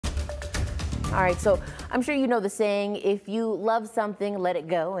All right, so I'm sure you know the saying, if you love something, let it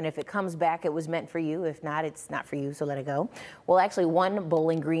go. And if it comes back, it was meant for you. If not, it's not for you, so let it go. Well, actually, one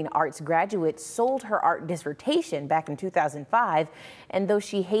Bowling Green arts graduate sold her art dissertation back in 2005. And though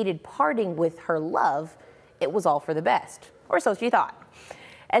she hated parting with her love, it was all for the best, or so she thought.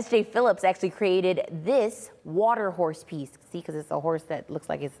 S.J. Phillips actually created this water horse piece. See, because it's a horse that looks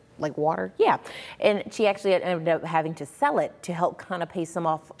like it's like water. Yeah. And she actually ended up having to sell it to help kind of pay some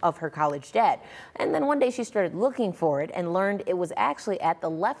off of her college debt. And then one day she started looking for it and learned it was actually at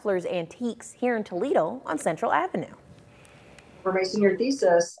the Leffler's Antiques here in Toledo on Central Avenue. For my senior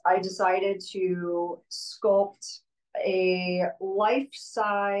thesis, I decided to sculpt a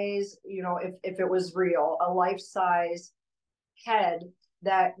life-size, if it was real, a life-size head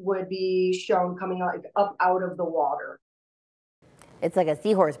that would be shown coming up out of the water. It's like a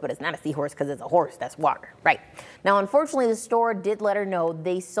seahorse, but it's not a seahorse because it's a horse. That's water, right? Now, unfortunately, the store did let her know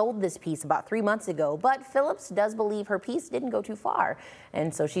they sold this piece about 3 months ago, but Phillips does believe her piece didn't go too far,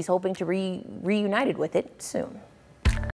 and so she's hoping to reunited with it soon.